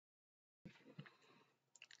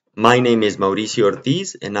My name is Mauricio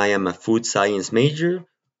Ortiz, and I am a food science major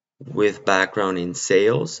with background in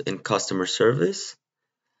sales and customer service.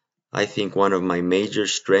 I think one of my major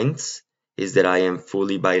strengths is that I am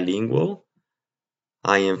fully bilingual.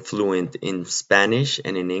 I am fluent in Spanish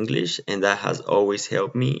and in English, and that has always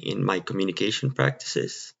helped me in my communication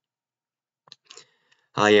practices.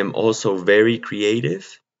 I am also very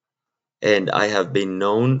creative, and I have been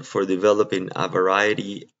known for developing a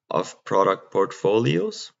variety of product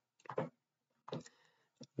portfolios.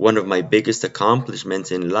 One of my biggest accomplishments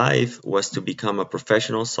in life was to become a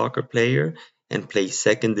professional soccer player and play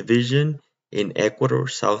second division in Ecuador,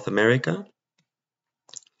 South America.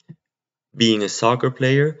 Being a soccer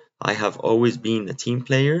player, I have always been a team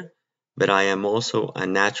player, but I am also a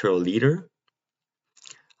natural leader.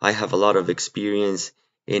 I have a lot of experience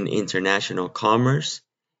in international commerce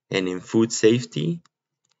and in food safety,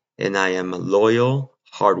 and I am a loyal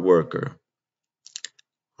hard worker.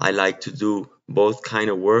 I like to do both kind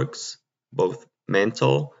of works, both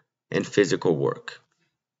mental and physical work.